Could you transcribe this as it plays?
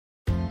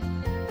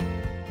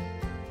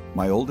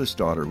My oldest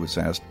daughter was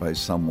asked by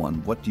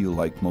someone, "What do you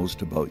like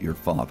most about your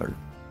father?"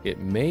 It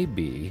may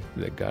be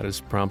that God is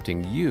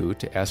prompting you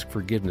to ask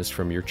forgiveness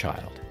from your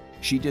child.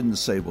 She didn't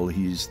say, "Well,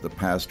 he's the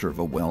pastor of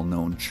a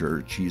well-known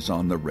church, he's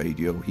on the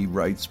radio, he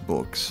writes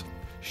books."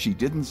 She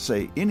didn't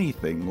say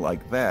anything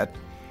like that.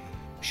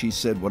 She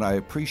said, "What I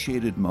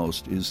appreciated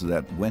most is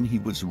that when he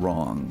was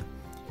wrong,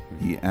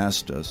 he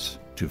asked us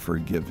to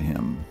forgive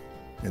him."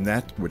 And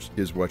that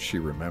is what she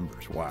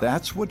remembers. Wow.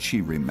 That's what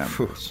she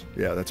remembers.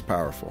 Yeah, that's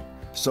powerful.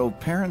 So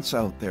parents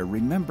out there,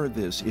 remember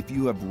this. If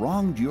you have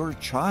wronged your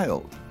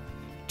child,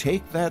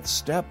 take that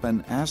step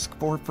and ask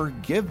for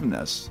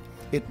forgiveness.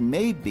 It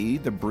may be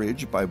the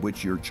bridge by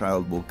which your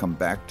child will come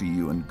back to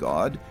you and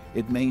God.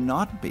 It may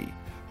not be.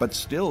 But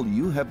still,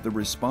 you have the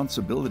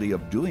responsibility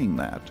of doing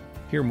that.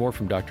 Hear more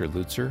from Dr.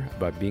 Lutzer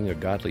about being a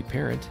godly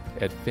parent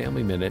at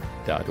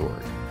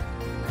FamilyMinute.org.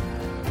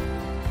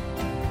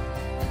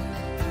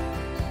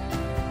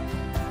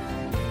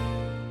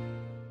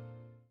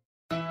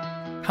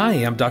 Hi,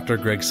 I'm Dr.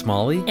 Greg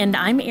Smalley. And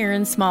I'm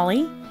Erin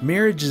Smalley.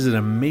 Marriage is an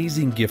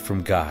amazing gift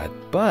from God,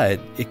 but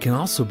it can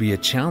also be a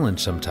challenge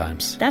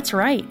sometimes. That's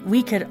right.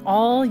 We could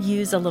all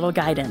use a little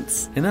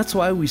guidance. And that's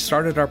why we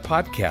started our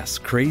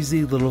podcast,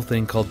 Crazy Little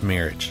Thing Called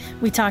Marriage.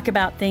 We talk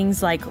about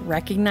things like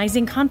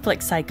recognizing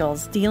conflict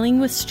cycles, dealing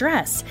with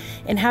stress,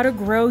 and how to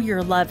grow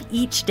your love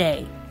each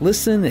day.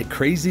 Listen at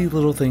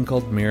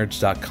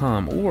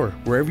crazylittlethingcalledmarriage.com or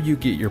wherever you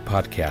get your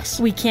podcasts.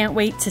 We can't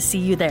wait to see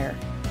you there.